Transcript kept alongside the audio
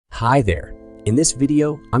Hi there. In this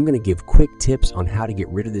video, I'm going to give quick tips on how to get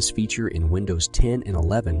rid of this feature in Windows 10 and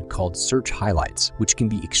 11 called Search Highlights, which can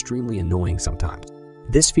be extremely annoying sometimes.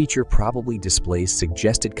 This feature probably displays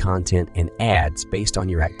suggested content and ads based on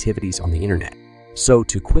your activities on the internet. So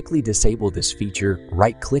to quickly disable this feature,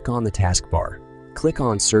 right-click on the taskbar. Click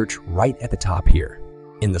on Search right at the top here.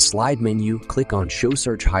 In the slide menu, click on Show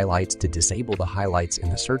Search Highlights to disable the highlights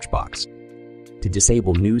in the search box. To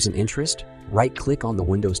disable News and Interest, right-click on the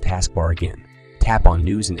Windows taskbar again. Tap on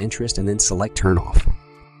News and Interest and then select Turn Off.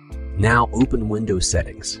 Now open Windows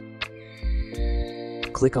Settings.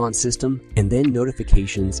 Click on System and then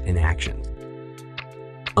Notifications and Actions.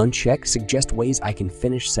 Uncheck Suggest ways I can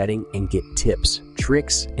finish setting and get tips,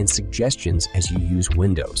 tricks, and suggestions as you use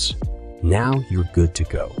Windows. Now you're good to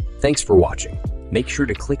go. Thanks for watching. Make sure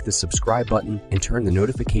to click the subscribe button and turn the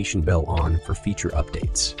notification bell on for future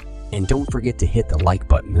updates. And don't forget to hit the like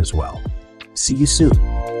button as well. See you soon.